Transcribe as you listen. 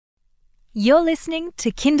You're listening to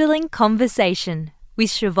Kindling Conversation with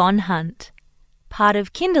Shevonne Hunt, part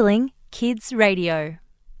of Kindling Kids Radio.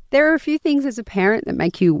 There are a few things as a parent that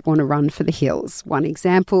make you want to run for the hills. One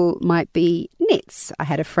example might be nits. I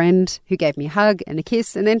had a friend who gave me a hug and a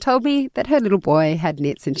kiss and then told me that her little boy had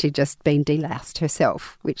nits and she'd just been deloused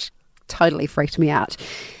herself, which totally freaked me out.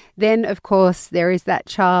 Then, of course, there is that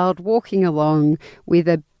child walking along with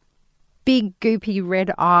a big goopy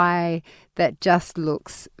red eye that just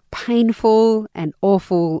looks painful and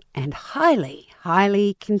awful and highly,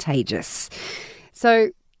 highly contagious. So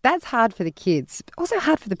that's hard for the kids, but also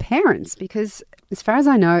hard for the parents because, as far as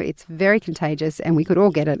I know, it's very contagious and we could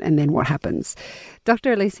all get it, and then what happens?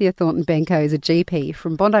 Dr. Elysia Thornton Benko is a GP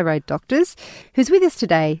from Bondi Road Doctors who's with us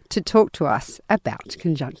today to talk to us about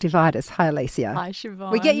conjunctivitis. Hi, Elysia. Hi,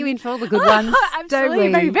 Shevonne. We get you in for all the good ones, absolutely. don't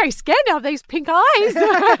we? Very, very scared now of these pink eyes.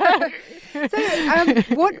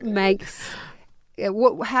 So what makes...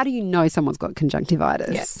 how do you know someone's got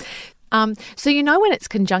conjunctivitis? Yes. So you know when it's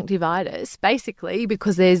conjunctivitis, basically,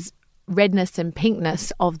 because there's redness and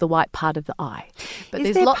pinkness of the white part of the eye. But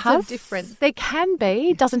there's lots of different... There can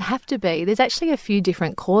be. It doesn't have to be. There's actually a few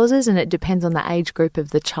different causes and it depends on the age group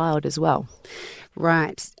of the child as well.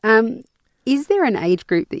 Right. Is there an age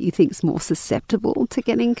group that you think is more susceptible to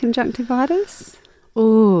getting conjunctivitis?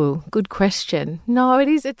 Oh, good question. No, it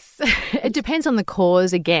is. It depends on the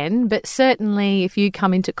cause again, but certainly if you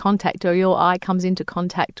come into contact or your eye comes into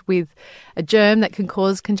contact with a germ that can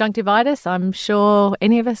cause conjunctivitis, I'm sure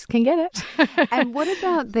any of us can get it. And what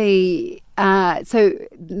about so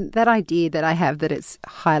that idea that I have that it's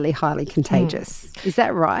highly, highly contagious, is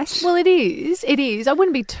that right? Well, it is. It is. I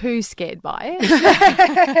wouldn't be too scared by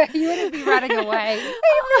it. You wouldn't be running away.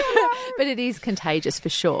 But it is contagious for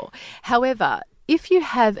sure. However, if you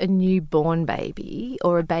have a newborn baby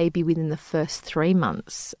or a baby within the first 3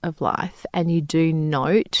 months of life and you do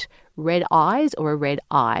note red eyes or a red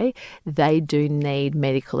eye, they do need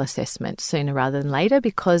medical assessment sooner rather than later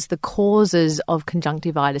because the causes of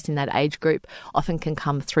conjunctivitis in that age group often can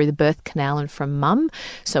come through the birth canal and from mum.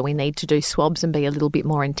 So we need to do swabs and be a little bit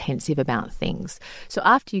more intensive about things. So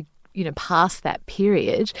after you past that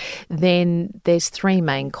period, then there's 3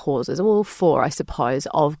 main causes, or 4, I suppose,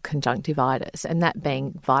 of conjunctivitis, and that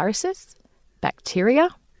being viruses, bacteria,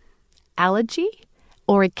 allergy,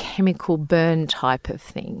 or a chemical burn type of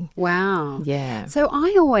thing. Wow. Yeah. So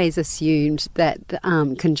I always assumed that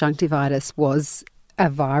conjunctivitis was a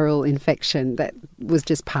viral infection that was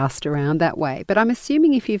just passed around that way. But I'm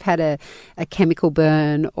assuming if you've had a chemical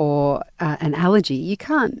burn or an allergy, you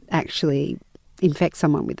can't actually infect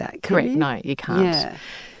someone with that, Correct. You? No, you can't.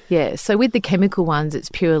 Yeah. So with the chemical ones, it's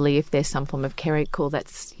purely if there's some form of chemical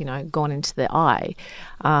that's, gone into the eye.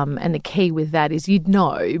 And the key with that is you'd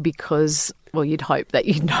know because, well, you'd hope that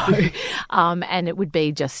you'd know. And it would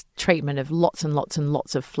be just treatment of lots and lots and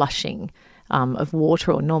lots of flushing of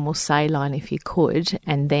water or normal saline if you could,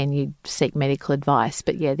 and then you'd seek medical advice.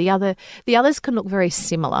 But yeah, the others can look very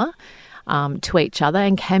similar to each other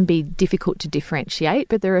and can be difficult to differentiate,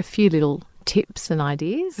 but there are a few little tips and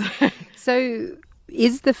ideas. So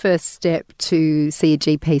is the first step to see a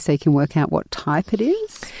GP so you can work out what type it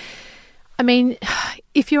is? I mean,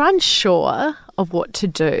 if you're unsure of what to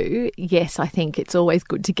do, yes, I think it's always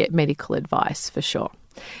good to get medical advice for sure.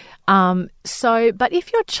 But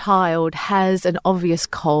if your child has an obvious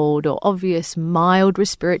cold or obvious mild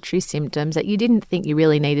respiratory symptoms that you didn't think you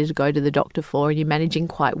really needed to go to the doctor for and you're managing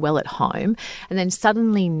quite well at home, and then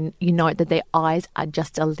suddenly you note that their eyes are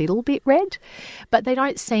just a little bit red, but they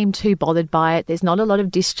don't seem too bothered by it, there's not a lot of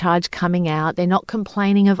discharge coming out, they're not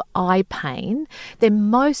complaining of eye pain, then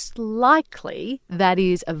most likely that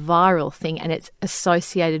is a viral thing and it's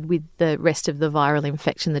associated with the rest of the viral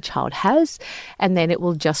infection the child has, and then it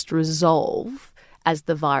will just resolve as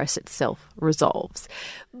the virus itself resolves.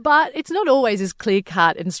 But it's not always as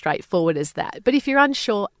clear-cut and straightforward as that. But if you're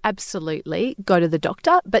unsure, absolutely go to the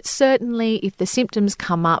doctor. But certainly if the symptoms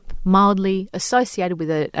come up mildly associated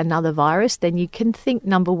with another virus, then you can think,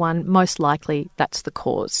 number one, most likely that's the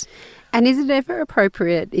cause. And is it ever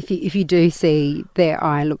appropriate, if you do see their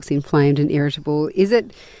eye looks inflamed and irritable, is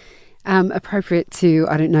it appropriate to,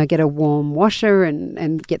 get a warm washer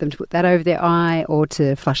and get them to put that over their eye, or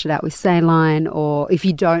to flush it out with saline? Or if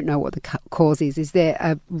you don't know what the cause is there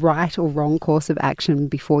a right or wrong course of action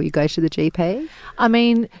before you go to the GP? I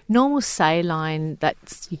mean, normal saline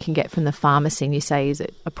that you can get from the pharmacy and you say is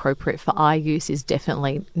it appropriate for eye use is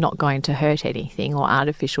definitely not going to hurt anything, or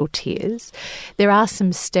artificial tears. There are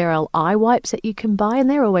some sterile eye wipes that you can buy and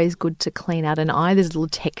they're always good to clean out an eye. There's a little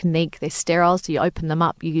technique. They're sterile, so you open them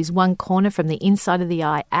up, you use one one corner from the inside of the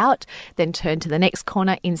eye out, then turn to the next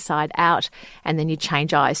corner inside out, and then you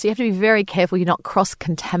change eyes. So you have to be very careful you're not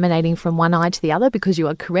cross-contaminating from one eye to the other, because you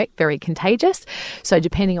are correct, very contagious. So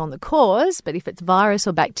depending on the cause, but if it's virus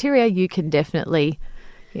or bacteria, you can definitely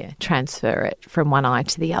transfer it from one eye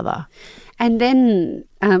to the other. And then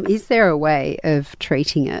is there a way of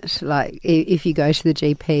treating it? Like if you go to the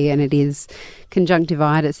GP and it is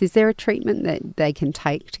conjunctivitis, is there a treatment that they can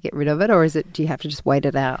take to get rid of it, or do you have to just wait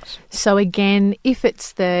it out? So again, if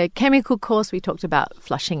it's the chemical course, we talked about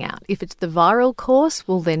flushing out. If it's the viral course,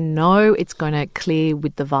 well then no, it's going to clear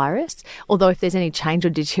with the virus. Although if there's any change or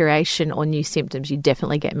deterioration or new symptoms, you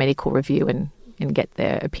definitely get medical review and get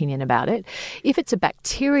their opinion about it. If it's a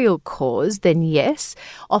bacterial cause, then yes,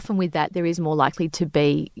 often with that there is more likely to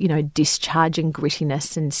be, discharge and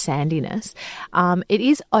grittiness and sandiness. It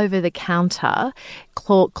is over the counter,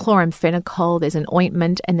 chloramphenicol, there's an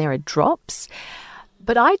ointment and there are drops.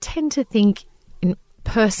 But I tend to think,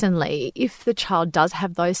 personally, if the child does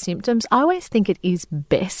have those symptoms, I always think it is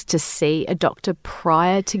best to see a doctor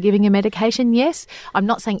prior to giving a medication. Yes, I'm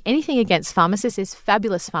not saying anything against pharmacists. There's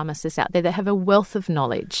fabulous pharmacists out there that have a wealth of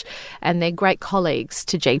knowledge and they're great colleagues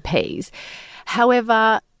to GPs.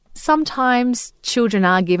 However, sometimes children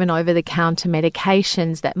are given over-the-counter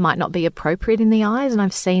medications that might not be appropriate in the eyes, and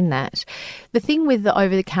I've seen that. The thing with the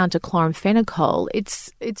over-the-counter chloramphenicol,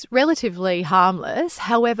 it's relatively harmless.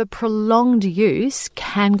 However, prolonged use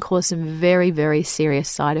can cause some very, very serious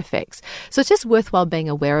side effects. So it's just worthwhile being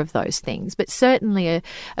aware of those things. But certainly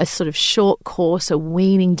a sort of short course, a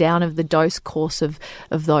weaning down of the dose course of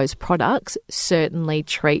those products certainly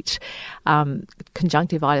treat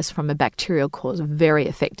conjunctivitis from a bacterial cause very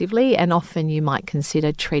effectively, and often you might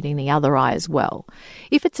consider treating the other eye as well.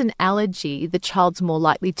 If it's an allergy, the child's more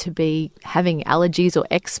likely to be having allergies or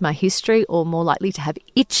eczema history, or more likely to have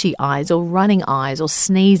itchy eyes or running eyes or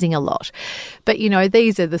sneezing a lot. But,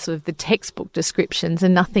 these are the sort of the textbook descriptions,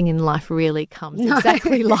 and nothing in life really comes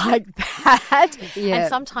exactly like that. Yeah. And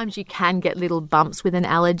sometimes you can get little bumps with an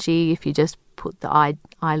allergy. If you just put the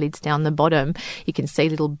eyelids down the bottom, you can see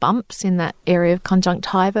little bumps in that area of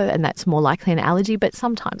conjunctiva, and that's more likely an allergy, but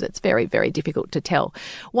sometimes it's very, very difficult to tell.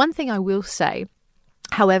 One thing I will say,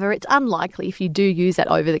 however, it's unlikely if you do use that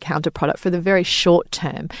over-the-counter product for the very short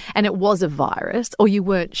term and it was a virus or you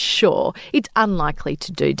weren't sure, it's unlikely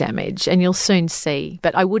to do damage, and you'll soon see.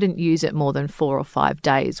 But I wouldn't use it more than 4 or 5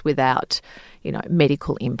 days without,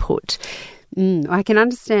 medical input. I can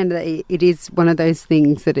understand that it is one of those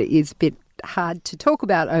things that it is a bit hard to talk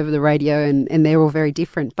about over the radio, and they're all very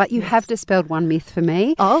different. But you have dispelled one myth for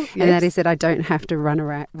me, and that is that I don't have to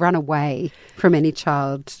run away from any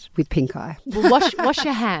child with pink eye. Well, wash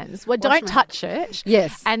your hands. Well, don't touch it.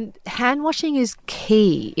 Yes. And hand washing is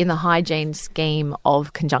key in the hygiene scheme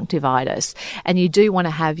of conjunctivitis. And you do want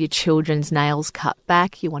to have your children's nails cut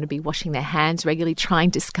back. You want to be washing their hands regularly, trying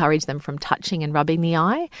to discourage them from touching and rubbing the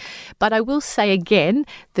eye. But I will say again,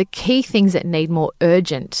 the key things that need more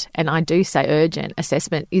urgent, and I do say urgent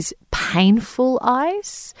assessment, is painful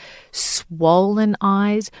eyes, swollen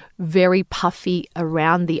eyes, very puffy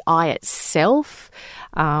around the eye itself,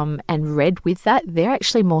 and red with that. They're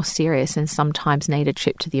actually more serious and sometimes need a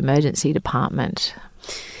trip to the emergency department.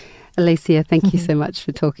 Elysia, thank you so much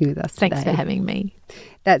for talking with us today. Thanks for having me.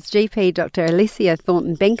 That's GP Dr. Elysia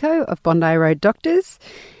Thornton Benko of Bondi Road Doctors.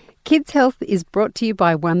 Kids Health is brought to you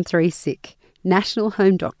by 136, National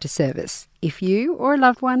Home Doctor Service. If you or a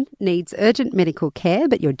loved one needs urgent medical care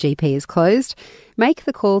but your GP is closed, make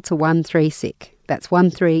the call to 136. That's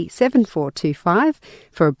 137425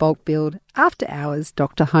 for a bulk billed after-hours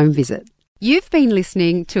doctor home visit. You've been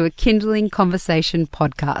listening to a Kindling Conversation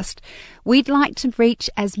podcast. We'd like to reach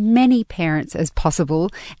as many parents as possible,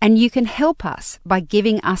 and you can help us by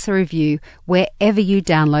giving us a review wherever you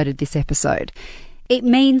downloaded this episode. It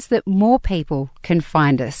means that more people can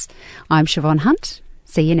find us. I'm Shevonne Hunt.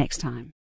 See you next time.